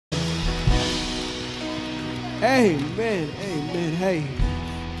Amen. Amen. Hey,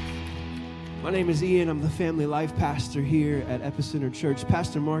 my name is Ian. I'm the family life pastor here at Epicenter Church.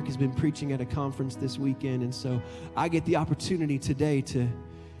 Pastor Mark has been preaching at a conference this weekend, and so I get the opportunity today to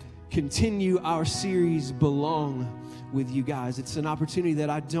continue our series, Belong, with you guys. It's an opportunity that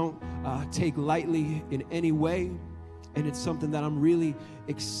I don't take lightly in any way, and it's something that I'm really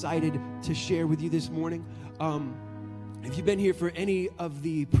excited to share with you this morning. If you've been here for any of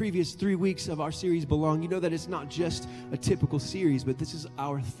the previous 3 weeks of our series, Belong, you know that it's not just a typical series, but this is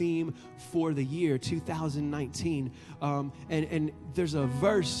our theme for the year, 2019. And there's a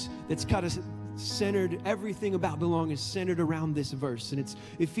verse that's kind of centered, everything about Belong is centered around this verse. And it's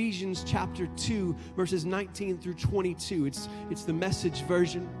Ephesians chapter 2, verses 19 through 22. It's the Message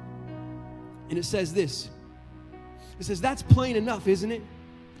version. And it says this. It says, that's plain enough, isn't it?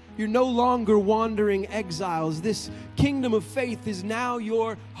 You're no longer wandering exiles. This kingdom of faith is now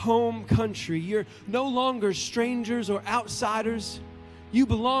your home country. You're no longer strangers or outsiders. You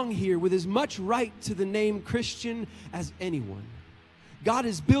belong here with as much right to the name Christian as anyone. God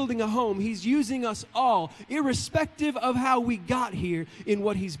is building a home. He's using us all, irrespective of how we got here, in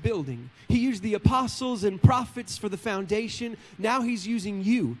what He's building. He used the apostles and prophets for the foundation. Now He's using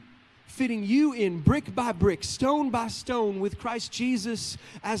you, fitting you in brick by brick, stone by stone, with Christ Jesus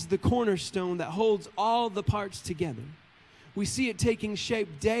as the cornerstone that holds all the parts together. We see it taking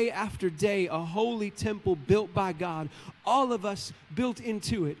shape day after day, a holy temple built by God, all of us built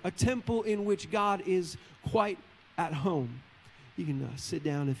into it, a temple in which God is quite at home. You can sit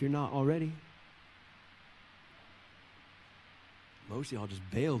down if you're not already. Most of y'all just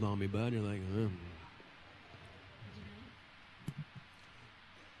bailed on me, bud. You're like,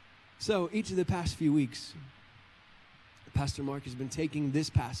 So each of the past few weeks, Pastor Mark has been taking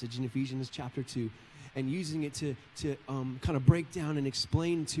this passage in Ephesians chapter 2 and using it to kind of break down and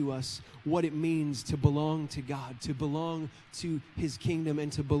explain to us what it means to belong to God, to belong to His kingdom,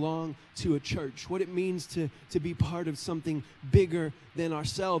 and to belong to a church, what it means to be part of something bigger than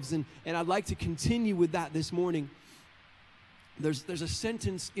ourselves. And I'd like to continue with that this morning. There's a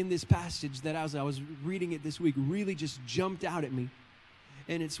sentence in this passage that as I was reading it this week really just jumped out at me.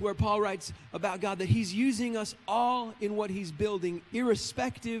 And it's where Paul writes about God that He's using us all in what He's building,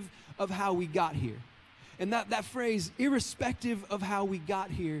 irrespective of how we got here. And that phrase, irrespective of how we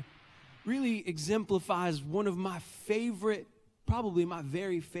got here, really exemplifies one of my favorite, probably my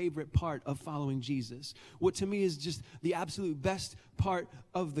very favorite part of following Jesus. What to me is just the absolute best part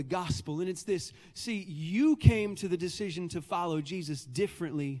of the gospel. And it's this: see, you came to the decision to follow Jesus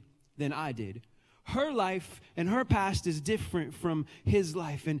differently than I did. Her life and her past is different from his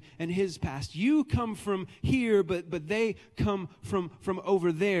life and his past. You come from here, but they come from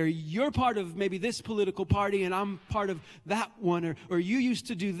over there. You're part of maybe this political party, and I'm part of that one. Or you used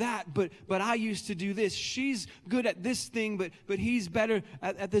to do that, but I used to do this. She's good at this thing, but he's better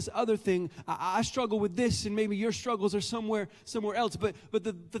at this other thing. I struggle with this, and maybe your struggles are somewhere else. But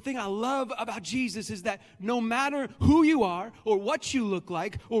the thing I love about Jesus is that no matter who you are, or what you look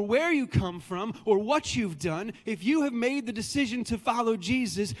like, or where you come from, or what you've done, if you have made the decision to follow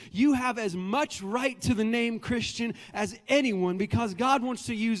Jesus, you have as much right to the name Christian as anyone, because God wants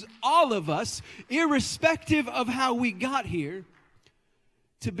to use all of us, irrespective of how we got here,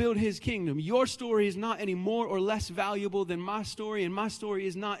 to build His kingdom. Your story is not any more or less valuable than my story, and my story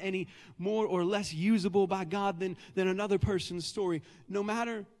is not any more or less usable by God than another person's story. No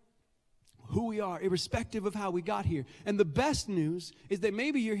matter who we are, irrespective of how we got here. And the best news is that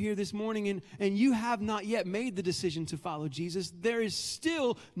maybe you're here this morning and you have not yet made the decision to follow Jesus. There is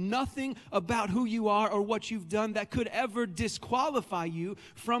still nothing about who you are or what you've done that could ever disqualify you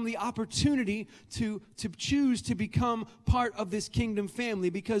from the opportunity to choose to become part of this kingdom family,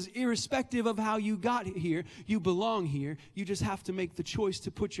 because irrespective of how you got here, you belong here. You just have to make the choice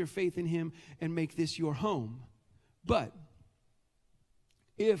to put your faith in Him and make this your home. But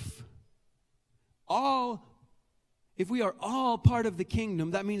if we are all part of the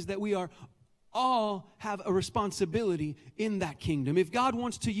kingdom, that means that we are all have a responsibility in that kingdom. If God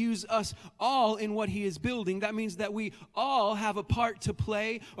wants to use us all in what He is building, that means that we all have a part to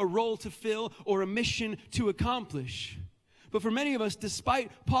play, a role to fill, or a mission to accomplish. But for many of us,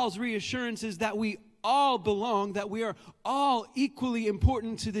 despite Paul's reassurances that we all belong, that we are all equally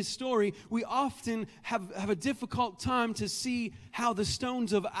important to this story, we often have a difficult time to see how the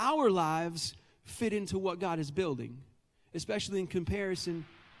stones of our lives fit into what God is building, especially in comparison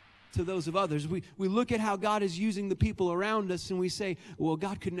to those of others. We look at how God is using the people around us and we say, well,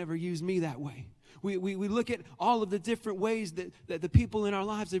 God could never use me that way. We look at all of the different ways that the people in our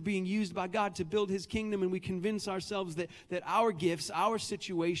lives are being used by God to build his kingdom, and we convince ourselves that our gifts, our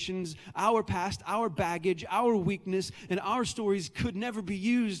situations, our past, our baggage, our weakness, and our stories could never be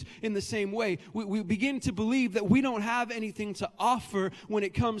used in the same way. We begin to believe that we don't have anything to offer when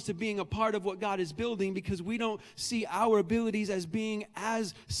it comes to being a part of what God is building, because we don't see our abilities as being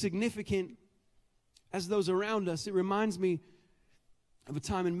as significant as those around us. It reminds me of a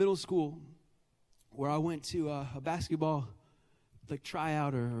time in middle school where I went to a basketball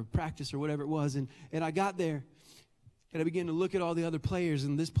tryout or practice or whatever it was, and I got there, and I began to look at all the other players,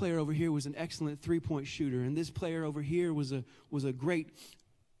 and this player over here was an excellent three-point shooter, and this player over here was a great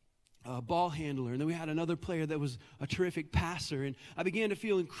ball handler, and then we had another player that was a terrific passer, and I began to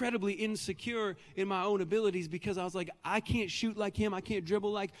feel incredibly insecure in my own abilities, because I was like, I can't shoot like him, I can't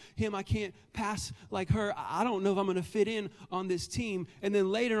dribble like him, I can't pass like her, I don't know if I'm going to fit in on this team. And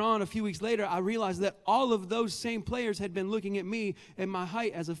then later on, a few weeks later, I realized that all of those same players had been looking at me and my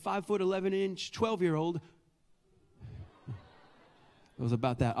height as a 5'11" 12-year-old. It was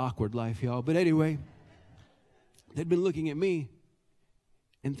about that awkward life, y'all. But anyway, they'd been looking at me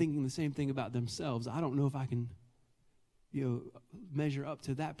and thinking the same thing about themselves. I don't know if I can, measure up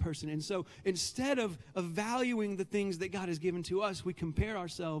to that person. And so instead of valuing the things that God has given to us, we compare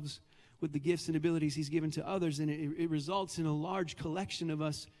ourselves with the gifts and abilities he's given to others, and it results in a large collection of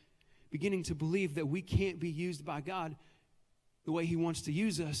us beginning to believe that we can't be used by God the way he wants to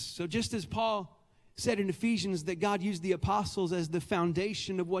use us. So just as Paul said in Ephesians that God used the apostles as the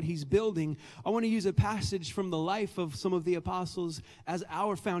foundation of what he's building, I want to use a passage from the life of some of the apostles as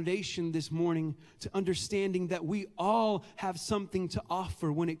our foundation this morning, to understanding that we all have something to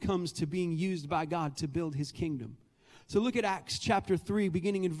offer when it comes to being used by God to build his kingdom. So look at Acts chapter 3,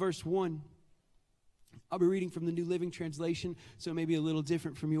 beginning in verse 1. I'll be reading from the New Living Translation, so it may be a little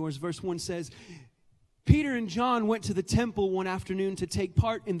different from yours. Verse 1 says, Peter and John went to the temple one afternoon to take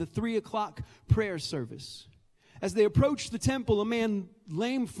part in the 3:00 prayer service. As they approached the temple, a man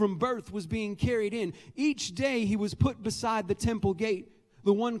lame from birth was being carried in. Each day he was put beside the temple gate,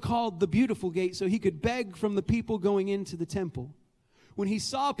 the one called the Beautiful Gate, so he could beg from the people going into the temple. When he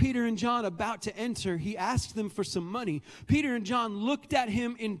saw Peter and John about to enter, he asked them for some money. Peter and John looked at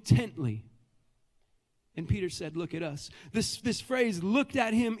him intently. And Peter said, look at us. This phrase, looked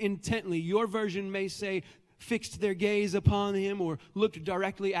at him intently, your version may say fixed their gaze upon him or looked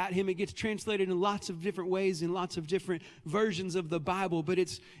directly at him. It gets translated in lots of different ways in lots of different versions of the Bible, but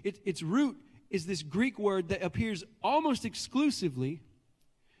its root is this Greek word that appears almost exclusively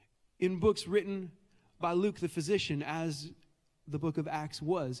in books written by Luke the physician, as the book of Acts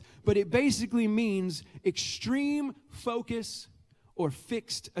was. But it basically means extreme focus or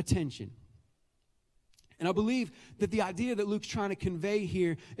fixed attention. And I believe that the idea that Luke's trying to convey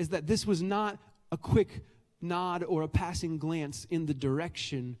here is that this was not a quick nod or a passing glance in the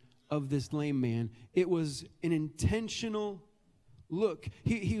direction of this lame man. It was an intentional look.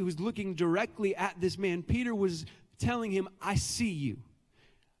 He was looking directly at this man. Peter was telling him, I see you.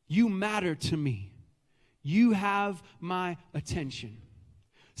 You matter to me. You have my attention.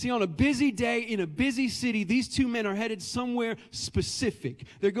 See, on a busy day in a busy city, these two men are headed somewhere specific.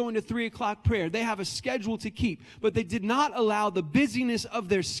 They're going to 3:00 prayer. They have a schedule to keep, but they did not allow the busyness of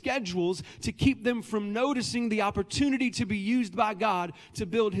their schedules to keep them from noticing the opportunity to be used by God to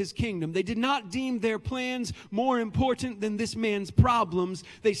build his kingdom. They did not deem their plans more important than this man's problems.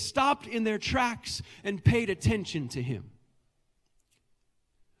 They stopped in their tracks and paid attention to him.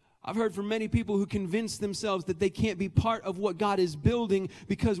 I've heard from many people who convince themselves that they can't be part of what God is building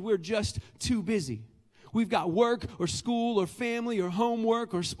because we're just too busy. We've got work or school or family or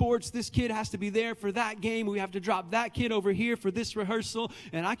homework or sports. This kid has to be there for that game. We have to drop that kid over here for this rehearsal,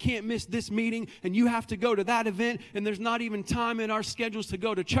 and I can't miss this meeting, and you have to go to that event, and there's not even time in our schedules to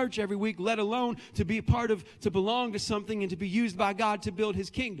go to church every week, let alone to be to belong to something and to be used by God to build his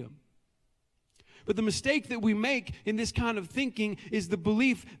kingdom. But the mistake that we make in this kind of thinking is the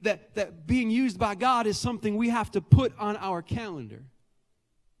belief that being used by God is something we have to put on our calendar.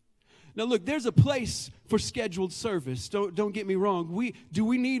 Now look, there's a place for scheduled service. Don't get me wrong. Do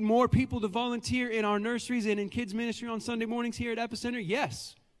we need more people to volunteer in our nurseries and in kids ministry on Sunday mornings here at Epicenter?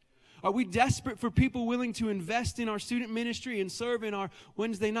 Yes. Are we desperate for people willing to invest in our student ministry and serve in our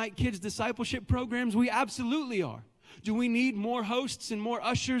Wednesday night kids discipleship programs? We absolutely are. Do we need more hosts and more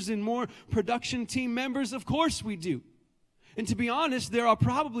ushers and more production team members? Of course we do. And to be honest, there are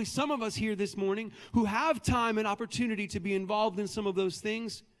probably some of us here this morning who have time and opportunity to be involved in some of those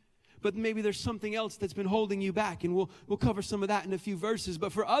things. but maybe there's something else that's been holding you back, and we'll cover some of that in a few verses.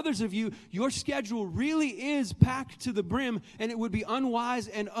 But for others of you, your schedule really is packed to the brim, and it would be unwise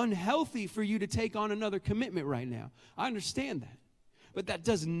and unhealthy for you to take on another commitment right now. I understand that. But that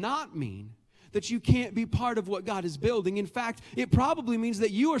does not mean that you can't be part of what God is building. In fact, it probably means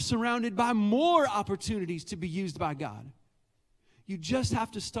that you are surrounded by more opportunities to be used by God. You just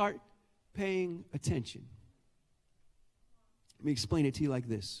have to start paying attention. Let me explain it to you like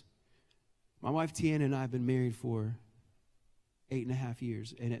this. My wife, Tiana, and I have been married for 8.5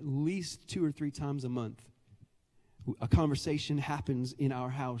 years, and at least 2 or 3 times a month, a conversation happens in our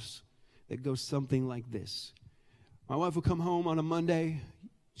house that goes something like this. My wife will come home on a Monday.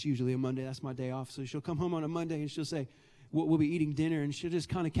 It's usually a Monday. That's my day off. So she'll come home on a Monday, and she'll say, we'll be eating dinner, and she'll just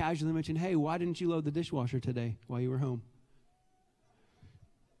kind of casually mention, hey, why didn't you load the dishwasher today while you were home?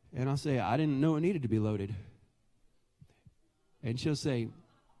 And I'll say, I didn't know it needed to be loaded. And she'll say,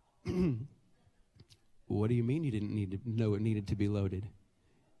 what do you mean you didn't need to know it needed to be loaded?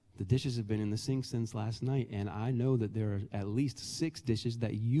 The dishes have been in the sink since last night, and I know that there are at least 6 dishes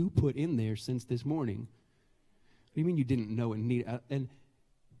that you put in there since this morning. What do you mean you didn't know it needed? And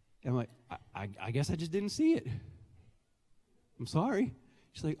I'm like, I guess I just didn't see it. I'm sorry.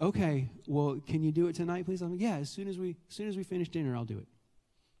 She's like, okay, well, can you do it tonight, please? I'm like, yeah, as soon as we finish dinner, I'll do it.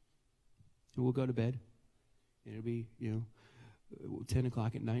 And we'll go to bed. And it'll be, 10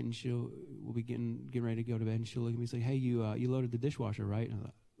 o'clock at night, and we'll be getting ready to go to bed, and she'll look at me and say, hey, you loaded the dishwasher, right? And I'm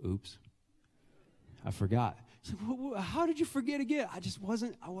like, oops, I forgot. She's like, how did you forget again?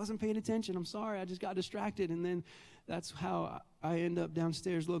 I wasn't paying attention. I'm sorry. I just got distracted. And then that's how I end up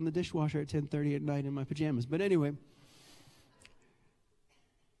downstairs loading the dishwasher at 10:30 at night in my pajamas. But anyway,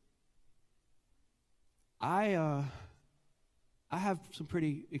 I have some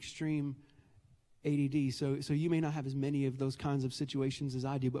pretty extreme ADD, so you may not have as many of those kinds of situations as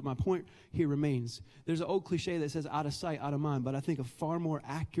I do, but my point here remains. There's an old cliche that says out of sight, out of mind, but I think a far more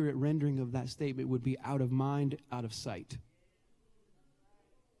accurate rendering of that statement would be out of mind, out of sight.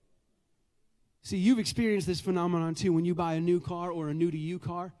 See, you've experienced this phenomenon too when you buy a new car or a new-to-you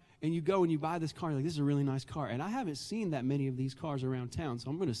car, and you go and you buy this car, you're like, this is a really nice car. And I haven't seen that many of these cars around town, so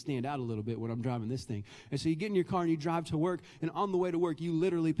I'm going to stand out a little bit when I'm driving this thing. And so you get in your car and you drive to work, and on the way to work, you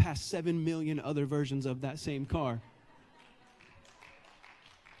literally pass 7 million other versions of that same car.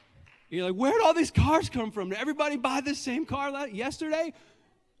 You're like, where'd all these cars come from? Did everybody buy this same car yesterday?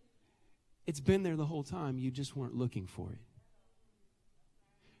 It's been there the whole time. You just weren't looking for it.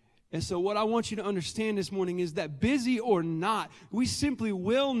 And so what I want you to understand this morning is that busy or not, we simply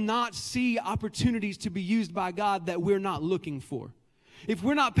will not see opportunities to be used by God that we're not looking for. If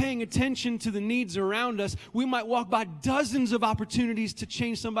we're not paying attention to the needs around us, we might walk by dozens of opportunities to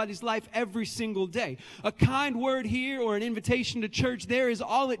change somebody's life every single day. A kind word here or an invitation to church there is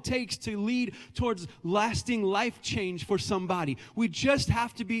all it takes to lead towards lasting life change for somebody. We just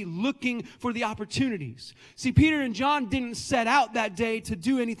have to be looking for the opportunities. See, Peter and John didn't set out that day to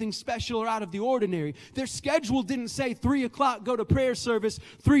do anything special or out of the ordinary. Their schedule didn't say 3 o'clock, go to prayer service,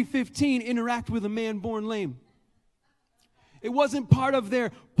 3:15, interact with a man born lame. It wasn't part of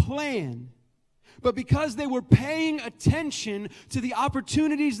their plan. But because they were paying attention to the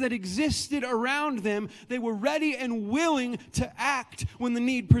opportunities that existed around them, they were ready and willing to act when the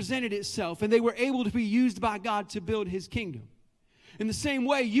need presented itself. And they were able to be used by God to build His kingdom. In the same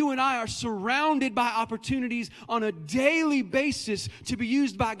way, you and I are surrounded by opportunities on a daily basis to be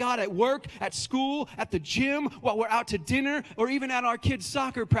used by God at work, at school, at the gym, while we're out to dinner, or even at our kids'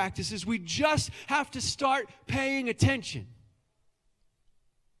 soccer practices. We just have to start paying attention.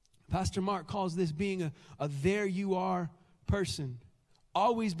 Pastor Mark calls this being a there you are person.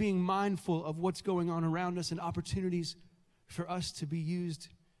 Always being mindful of what's going on around us and opportunities for us to be used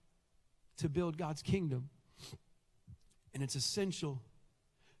to build God's kingdom. And it's essential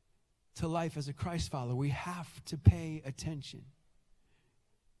to life as a Christ follower. We have to pay attention.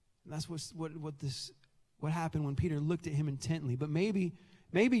 And that's what happened when Peter looked at him intently. But maybe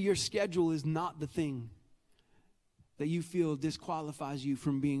your schedule is not the thing that you feel disqualifies you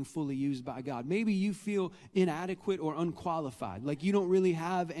from being fully used by God. Maybe you feel inadequate or unqualified, like you don't really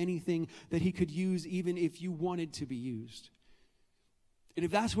have anything that He could use even if you wanted to be used. And if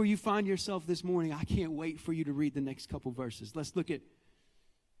that's where you find yourself this morning, I can't wait for you to read the next couple verses. Let's look at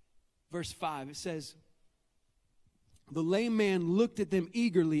verse 5. It says, the lame man looked at them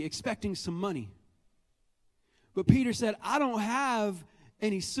eagerly, expecting some money. But Peter said, I don't have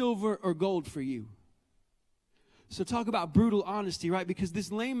any silver or gold for you. So talk about brutal honesty, right? Because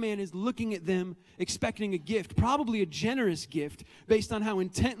this lame man is looking at them expecting a gift, probably a generous gift, based on how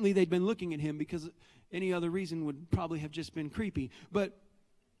intently they'd been looking at him, because any other reason would probably have just been creepy. But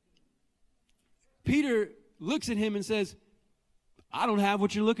Peter looks at him and says, I don't have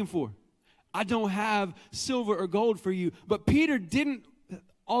what you're looking for. I don't have silver or gold for you. But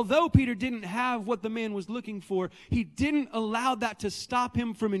although Peter didn't have what the man was looking for, he didn't allow that to stop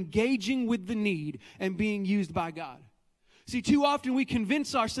him from engaging with the need and being used by God. See, too often we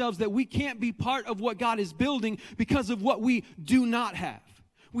convince ourselves that we can't be part of what God is building because of what we do not have.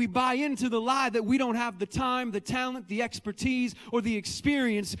 We buy into the lie that we don't have the time, the talent, the expertise, or the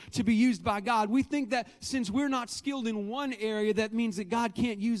experience to be used by God. We think that since we're not skilled in one area, that means that God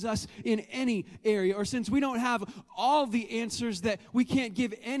can't use us in any area. Or since we don't have all the answers, that we can't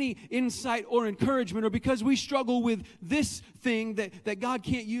give any insight or encouragement. Or because we struggle with this thing, that God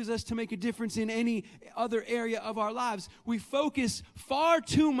can't use us to make a difference in any other area of our lives. We focus far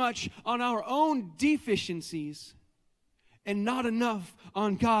too much on our own deficiencies and not enough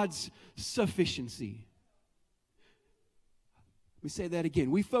on God's sufficiency. Let me say that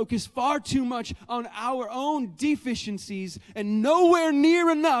again. We focus far too much on our own deficiencies and nowhere near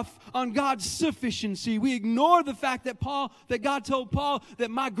enough on God's sufficiency. We ignore the fact that God told Paul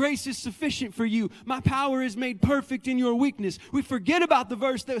that my grace is sufficient for you. My power is made perfect in your weakness. We forget about the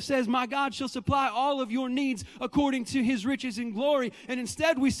verse that says, my God shall supply all of your needs according to his riches and glory. And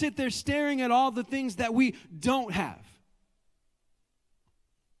instead we sit there staring at all the things that we don't have.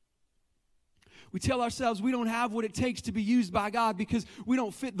 We tell ourselves we don't have what it takes to be used by God because we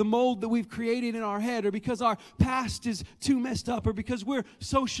don't fit the mold that we've created in our head, or because our past is too messed up, or because we're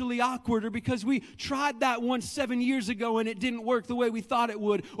socially awkward, or because we tried that once 7 years ago and it didn't work the way we thought it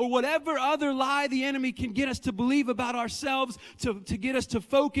would, or whatever other lie the enemy can get us to believe about ourselves to get us to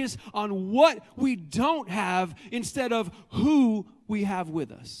focus on what we don't have instead of who we have with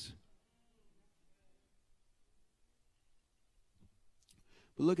us.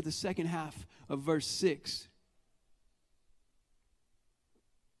 But look at the second half of verse 6.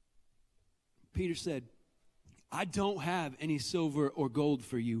 Peter said, I don't have any silver or gold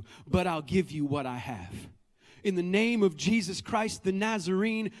for you, but I'll give you what I have. In the name of Jesus Christ, the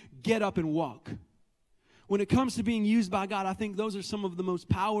Nazarene, get up and walk. When it comes to being used by God, I think those are some of the most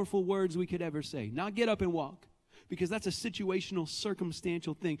powerful words we could ever say. Not get up and walk, because that's a situational,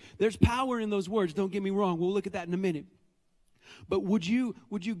 circumstantial thing. There's power in those words, don't get me wrong. We'll look at that in a minute. But would you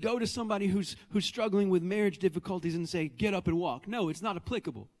go to somebody who's struggling with marriage difficulties and say, get up and walk? No, it's not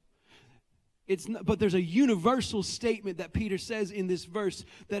applicable. But there's a universal statement that Peter says in this verse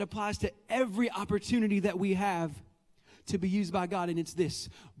that applies to every opportunity that we have to be used by God, and it's this: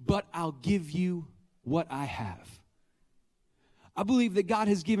 but I'll give you what I have. I believe that God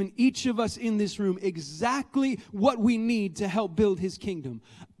has given each of us in this room exactly what we need to help build his kingdom.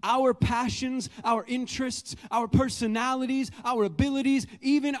 Our passions, our interests, our personalities, our abilities,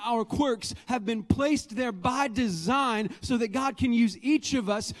 even our quirks have been placed there by design so that God can use each of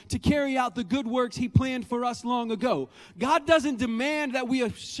us to carry out the good works he planned for us long ago. God doesn't demand that we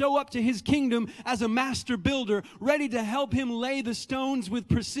show up to his kingdom as a master builder, ready to help him lay the stones with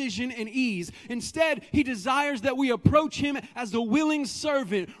precision and ease. Instead, he desires that we approach him as a willing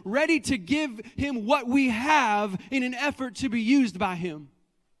servant, ready to give him what we have in an effort to be used by him,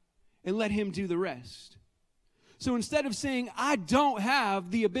 and let him do the rest. So instead of saying, I don't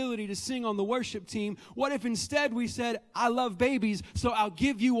have the ability to sing on the worship team, what if instead we said, I love babies, so I'll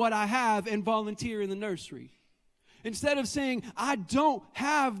give you what I have and volunteer in the nursery? Instead of saying, I don't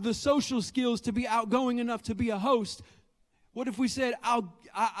have the social skills to be outgoing enough to be a host, what if we said,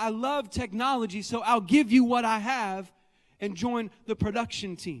 I love technology, so I'll give you what I have and join the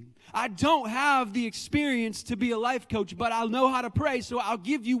production team? I don't have the experience to be a life coach, but I'll know how to pray, so I'll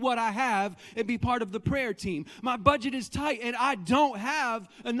give you what I have and be part of the prayer team. My budget is tight, and I don't have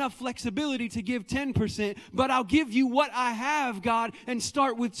enough flexibility to give 10%, but I'll give you what I have, God, and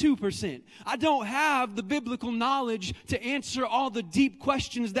start with 2%. I don't have the biblical knowledge to answer all the deep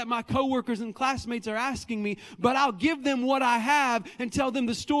questions that my coworkers and classmates are asking me, but I'll give them what I have and tell them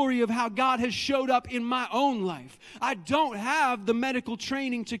the story of how God has showed up in my own life. I don't have the medical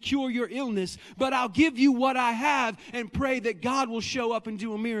training to cure your illness, but I'll give you what I have and pray that God will show up and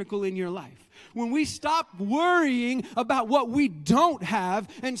do a miracle in your life. When we stop worrying about what we don't have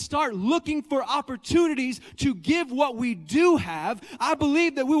and start looking for opportunities to give what we do have, I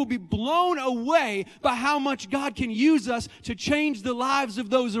believe that we will be blown away by how much God can use us to change the lives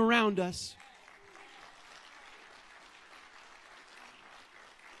of those around us.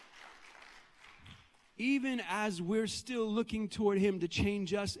 Even as we're still looking toward him to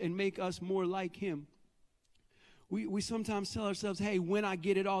change us and make us more like him, We sometimes tell ourselves, hey, when I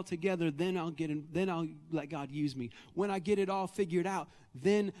get it all together, then I'll let God use me. When I get it all figured out,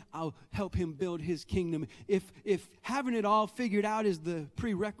 then I'll help him build his kingdom. If having it all figured out is the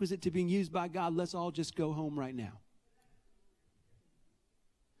prerequisite to being used by God, let's all just go home right now.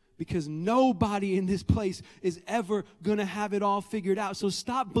 Because nobody in this place is ever going to have it all figured out. So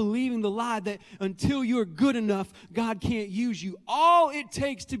stop believing the lie that until you're good enough, God can't use you. All it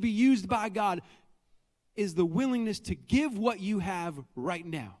takes to be used by God is the willingness to give what you have right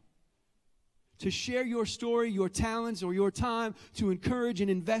now. To share your story, your talents, or your time, to encourage and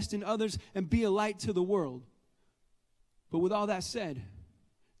invest in others and be a light to the world. But with all that said,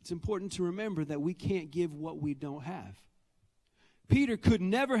 it's important to remember that we can't give what we don't have. Peter could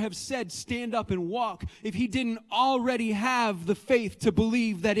never have said, stand up and walk, if he didn't already have the faith to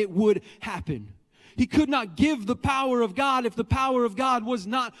believe that it would happen. He could not give the power of God if the power of God was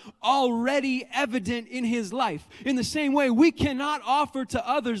not already evident in his life. In the same way, we cannot offer to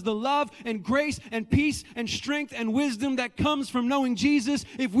others the love and grace and peace and strength and wisdom that comes from knowing Jesus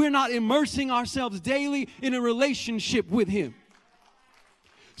if we're not immersing ourselves daily in a relationship with him.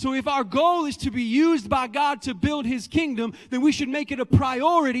 So if our goal is to be used by God to build his kingdom, then we should make it a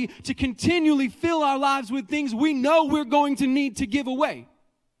priority to continually fill our lives with things we know we're going to need to give away.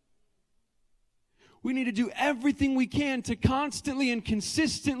 We need to do everything we can to constantly and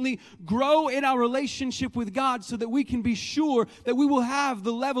consistently grow in our relationship with God so that we can be sure that we will have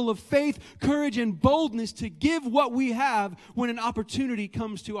the level of faith, courage, and boldness to give what we have when an opportunity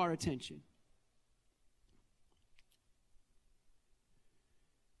comes to our attention.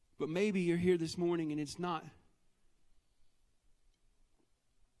 But maybe you're here this morning and it's not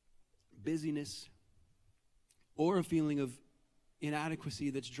busyness or a feeling of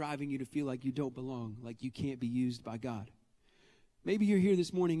inadequacy that's driving you to feel like you don't belong, like you can't be used by God. Maybe you're here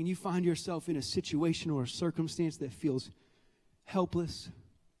this morning and you find yourself in a situation or a circumstance that feels helpless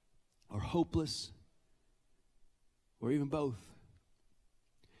or hopeless or even both.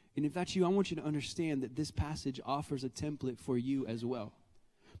 And if that's you, I want you to understand that this passage offers a template for you as well.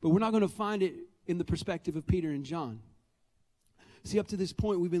 But we're not going to find it in the perspective of Peter and John. See, up to this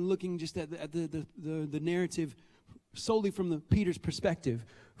point, we've been looking just at the narrative solely from the Peter's perspective,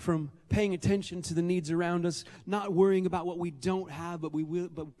 from paying attention to the needs around us, not worrying about what we don't have, but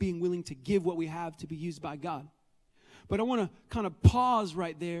being willing to give what we have to be used by God. But I want to kind of pause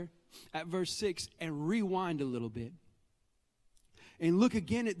right there at verse 6 and rewind a little bit and look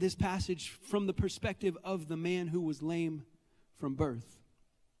again at this passage from the perspective of the man who was lame from birth.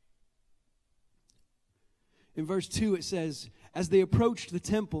 In verse 2 it says, as they approached the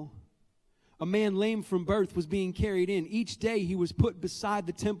temple, a man lame from birth was being carried in. Each day he was put beside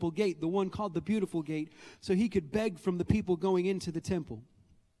the temple gate, the one called the Beautiful Gate, so he could beg from the people going into the temple.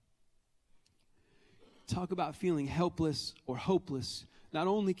 Talk about feeling helpless or hopeless. Not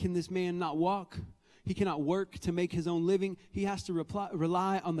only can this man not walk, he cannot work to make his own living. He has to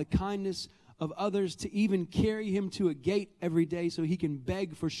rely on the kindness of others to even carry him to a gate every day so he can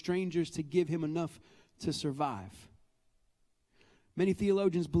beg for strangers to give him enough to survive. Many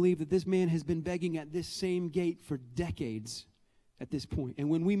theologians believe that this man has been begging at this same gate for decades at this point. And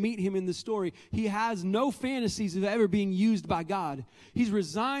when we meet him in the story, he has no fantasies of ever being used by God. He's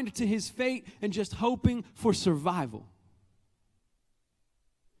resigned to his fate and just hoping for survival.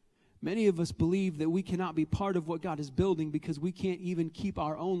 Many of us believe that we cannot be part of what God is building because we can't even keep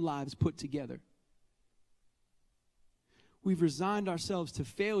our own lives put together. We've resigned ourselves to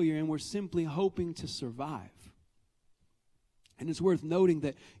failure and we're simply hoping to survive. And it's worth noting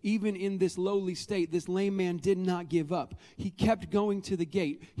that even in this lowly state, this lame man did not give up. He kept going to the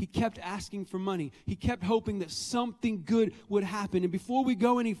gate. He kept asking for money. He kept hoping that something good would happen. And before we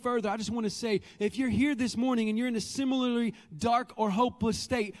go any further, I just want to say, if you're here this morning and you're in a similarly dark or hopeless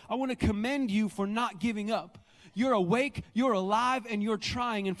state, I want to commend you for not giving up. You're awake, you're alive, and you're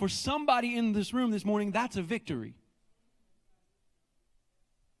trying. And for somebody in this room this morning, that's a victory.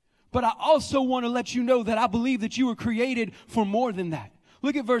 But I also want to let you know that I believe that you were created for more than that.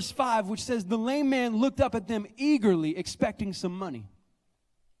 Look at verse 5, which says, the lame man looked up at them eagerly, expecting some money.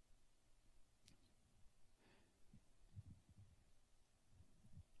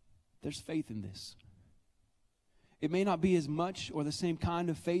 There's faith in this. It may not be as much or the same kind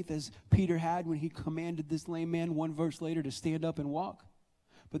of faith as Peter had when he commanded this lame man one verse later to stand up and walk.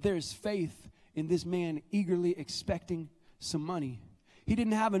 But there is faith in this man eagerly expecting some money. He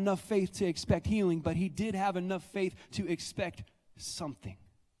didn't have enough faith to expect healing, but he did have enough faith to expect something.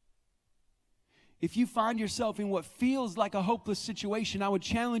 If you find yourself in what feels like a hopeless situation, I would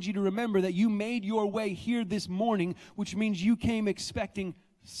challenge you to remember that you made your way here this morning, which means you came expecting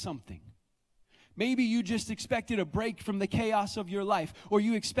something. Maybe you just expected a break from the chaos of your life, or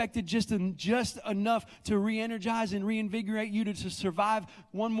you expected just enough to re-energize and reinvigorate you to survive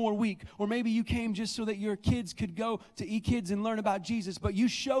one more week. Or maybe you came just so that your kids could go to eKids and learn about Jesus, but you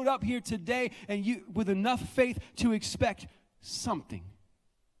showed up here today and you with enough faith to expect something.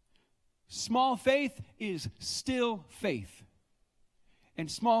 Small faith is still faith, and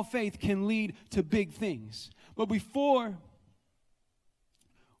small faith can lead to big things. But before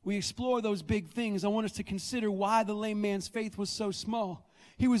we explore those big things, I want us to consider why the lame man's faith was so small.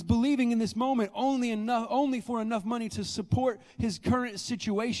 He was believing in this moment only for enough money to support his current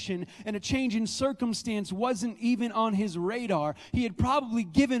situation, and a change in circumstance wasn't even on his radar. He had probably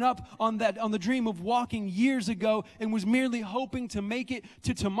given up on the dream of walking years ago and was merely hoping to make it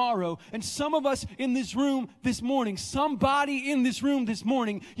to tomorrow. And some of us in this room this morning, somebody in this room this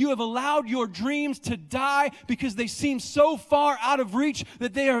morning, you have allowed your dreams to die because they seem so far out of reach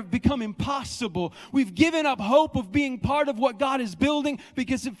that they have become impossible. We've given up hope of being part of what God is building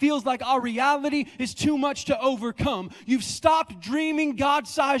because it feels like our reality is too much to overcome. You've stopped dreaming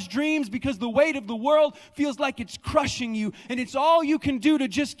God-sized dreams because the weight of the world feels like it's crushing you, and it's all you can do to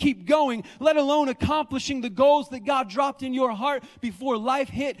just keep going, let alone accomplishing the goals that God dropped in your heart before life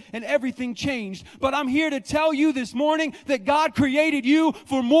hit and everything changed. But I'm here to tell you this morning that God created you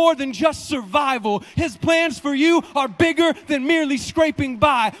for more than just survival. His plans for you are bigger than merely scraping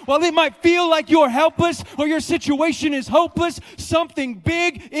by. While it might feel like you're helpless or your situation is hopeless, something big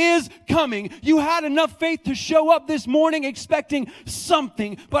is coming. You had enough faith to show up this morning expecting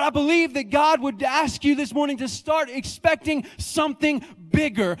something, but I believe that God would ask you this morning to start expecting something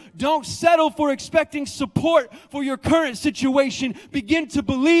bigger. Don't settle for expecting support for your current situation. Begin to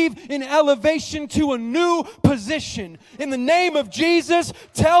believe in elevation to a new position. In the name of Jesus,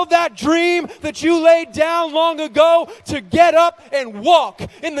 tell that dream that you laid down long ago to get up and walk.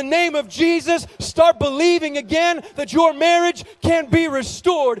 In the name of Jesus, start believing again that your marriage can be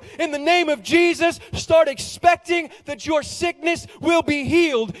restored. In the name of Jesus, start expecting that your sickness will be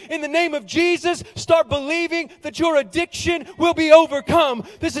healed. In the name of Jesus, start believing that your addiction will be overcome.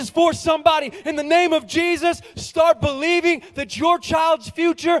 This is for somebody. In the name of Jesus, start believing that your child's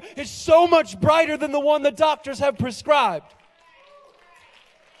future is so much brighter than the one the doctors have prescribed.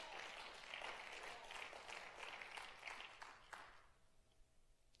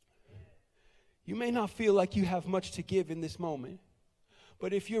 You may not feel like you have much to give in this moment,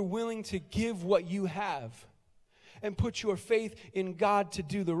 but if you're willing to give what you have and put your faith in God to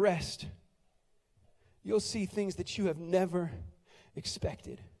do the rest, you'll see things that you have never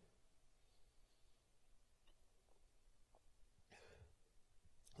expected.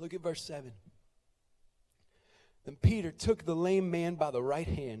 Look at verse 7. Then Peter took the lame man by the right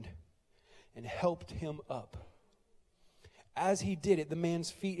hand and helped him up. As he did it, the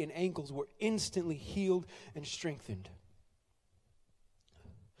man's feet and ankles were instantly healed and strengthened.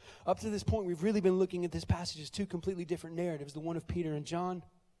 Up to this point, we've really been looking at this passage as two completely different narratives, the one of Peter and John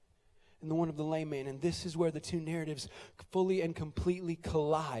and the one of the lame man. And this is where the two narratives fully and completely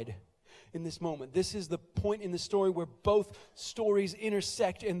collide in this moment. This is the point in the story where both stories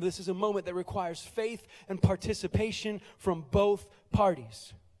intersect, and this is a moment that requires faith and participation from both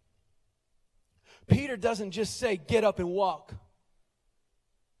parties. Peter doesn't just say, get up and walk.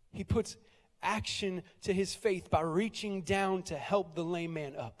 He puts action to his faith by reaching down to help the lame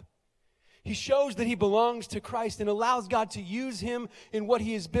man up. He shows that he belongs to Christ and allows God to use him in what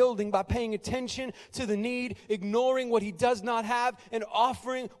he is building by paying attention to the need, ignoring what he does not have, and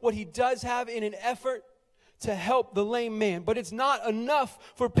offering what he does have in an effort to help the lame man. But it's not enough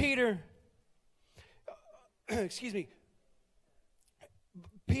for Peter.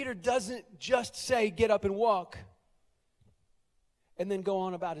 Peter doesn't just say, get up and walk, and then go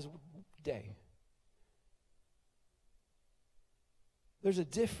on about his day. There's a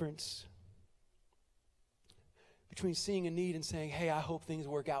difference between seeing a need and saying, hey, I hope things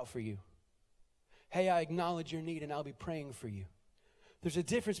work out for you. Hey, I acknowledge your need and I'll be praying for you. There's a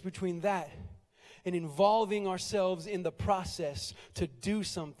difference between that and involving ourselves in the process to do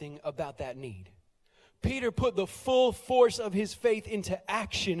something about that need. Peter put the full force of his faith into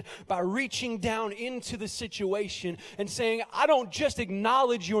action by reaching down into the situation and saying, I don't just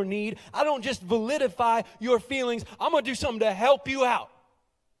acknowledge your need. I don't just validify your feelings. I'm going to do something to help you out.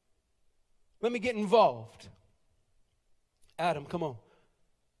 Let me get involved. Adam, come on.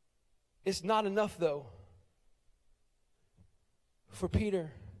 It's not enough, though, for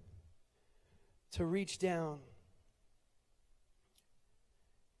Peter to reach down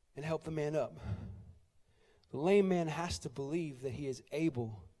and help the man up. The lame man has to believe that he is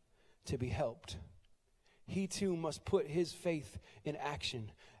able to be helped. he too must put his faith in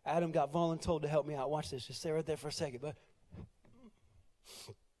action. Adam got voluntold to help me out. Watch this. Just stay right there for a second. But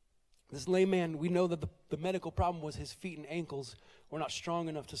this lame man, we know that the medical problem was his feet and ankles were not strong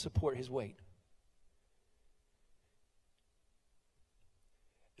enough to support his weight.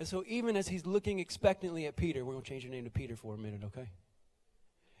 And so even as he's looking expectantly at Peter, we're going to change your name to Peter for a minute, okay?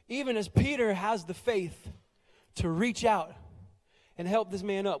 Even as Peter has the faith to reach out and help this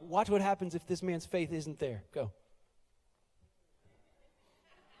man up, watch what happens if this man's faith isn't there. Go.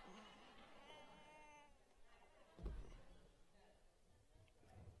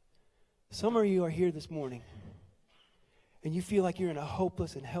 Some of you are here this morning, and you feel like you're in a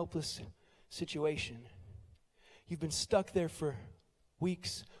hopeless and helpless situation. You've been stuck there for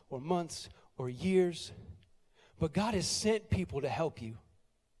weeks or months or years, but God has sent people to help you.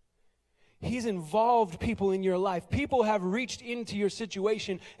 He's involved people in your life. People have reached into your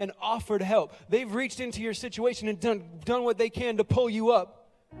situation and offered help. They've reached into your situation and done what they can to pull you up,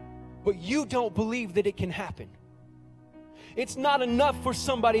 but you don't believe that it can happen. It's not enough for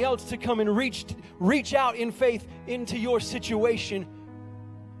somebody else to come and reach out in faith into your situation.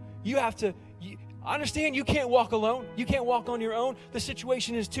 You have to understand you can't walk alone. You can't walk on your own. The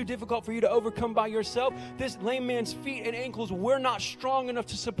situation is too difficult for you to overcome by yourself. This lame man's feet and ankles were not strong enough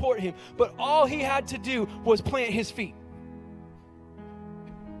to support him. But all he had to do was plant his feet.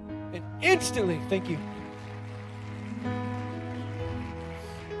 And instantly, thank you.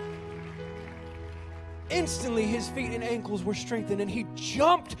 Instantly, his feet and ankles were strengthened, and he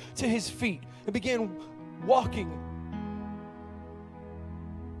jumped to his feet and began walking.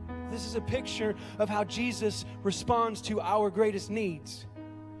 This is a picture of how Jesus responds to our greatest needs.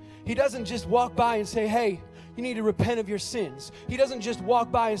 He doesn't just walk by and say, hey, you need to repent of your sins. He doesn't just walk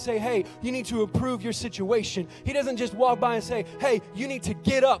by and say, hey, you need to improve your situation. He doesn't just walk by and say, hey, you need to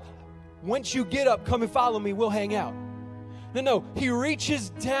get up. Once you get up, come and follow me. We'll hang out. No. He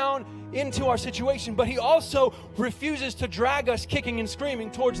reaches down into our situation, but he also refuses to drag us kicking and screaming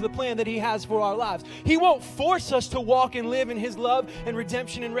towards the plan that he has for our lives. He won't force us to walk and live in his love and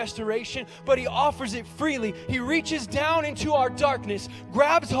redemption and restoration, but he offers it freely. He reaches down into our darkness,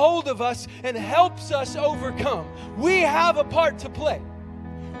 grabs hold of us, and helps us overcome. We have a part to play.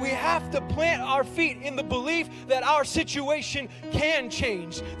 We have to plant our feet in the belief that our situation can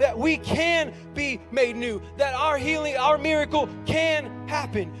change, that we can be made new, that our healing, our miracle can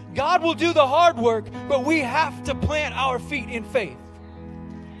happen. God will do the hard work, but we have to plant our feet in faith.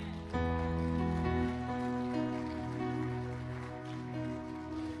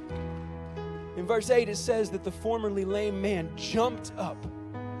 In verse 8, it says that the formerly lame man jumped up,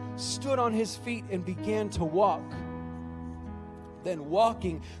 stood on his feet, and began to walk. Then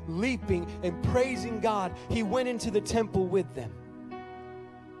walking, leaping, and praising God, he went into the temple with them.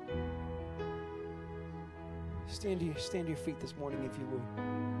 Stand to your feet this morning, if you would.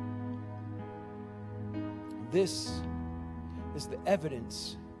 This is the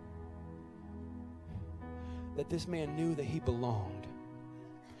evidence that this man knew that he belonged,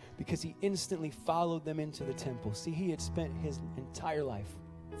 because he instantly followed them into the temple. See, he had spent his entire life,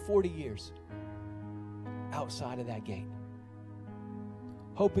 40 years, outside of that gate,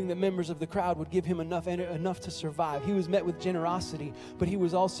 hoping that members of the crowd would give him enough to survive. He was met with generosity, but he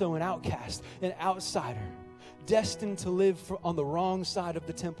was also an outcast, an outsider, destined to live on the wrong side of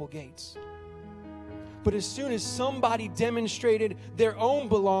the temple gates. But as soon as somebody demonstrated their own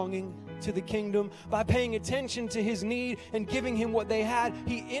belonging to the kingdom by paying attention to his need and giving him what they had,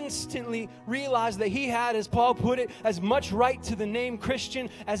 he instantly realized that he had, as Paul put it, as much right to the name Christian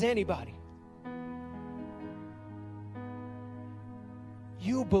as anybody.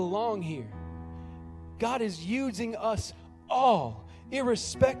 You belong here. God is using us all,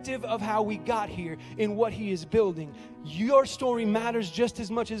 irrespective of how we got here, in what he is building. Your story matters just as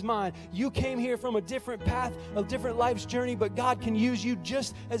much as mine. You came here from a different path, a different life's journey, but God can use you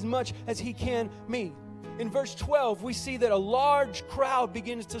just as much as he can me. In verse 12, we see that a large crowd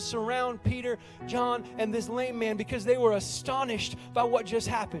begins to surround Peter, John, and this lame man because they were astonished by what just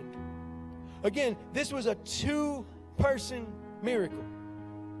happened. Again, this was a two-person miracle.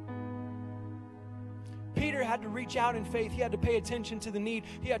 Peter had to reach out in faith. He had to pay attention to the need.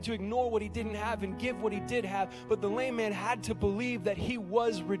 He had to ignore what he didn't have and give what he did have. But the lame man had to believe that he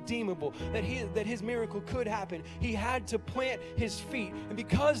was redeemable, that his miracle could happen. He had to plant his feet. And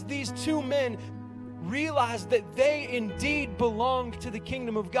because these two men realized that they indeed belonged to the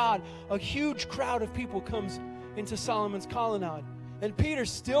kingdom of God, a huge crowd of people comes into Solomon's colonnade. And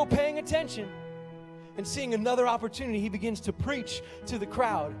Peter's still paying attention and seeing another opportunity. He begins to preach to the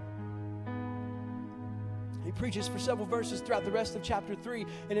crowd. He preaches for several verses throughout the rest of chapter 3.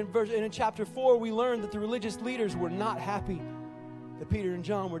 And in chapter 4, we learn that the religious leaders were not happy that Peter and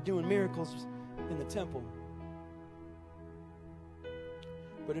John were doing miracles in the temple.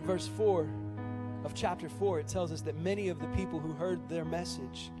 But in verse 4 of chapter 4, it tells us that many of the people who heard their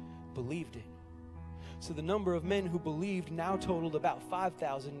message believed it. So the number of men who believed now totaled about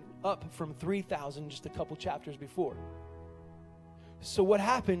 5,000, up from 3,000 just a couple chapters before. So what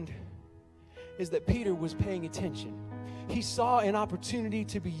happened is that Peter was paying attention. He saw an opportunity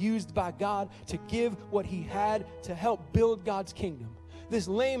to be used by God to give what he had to help build God's kingdom. This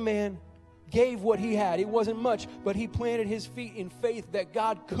lame man gave what he had. It wasn't much, but he planted his feet in faith that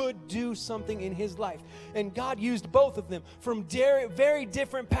God could do something in his life. And God used both of them from very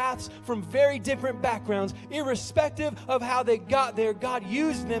different paths, from very different backgrounds. Irrespective of how they got there, God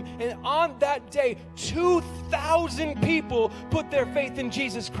used them. And on that day, 2,000 people put their faith in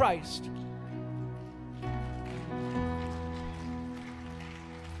Jesus Christ.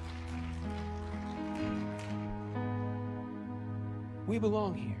 We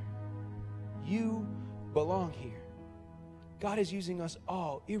belong here. You belong here. God is using us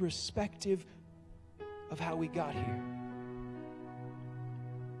all, irrespective of how we got here.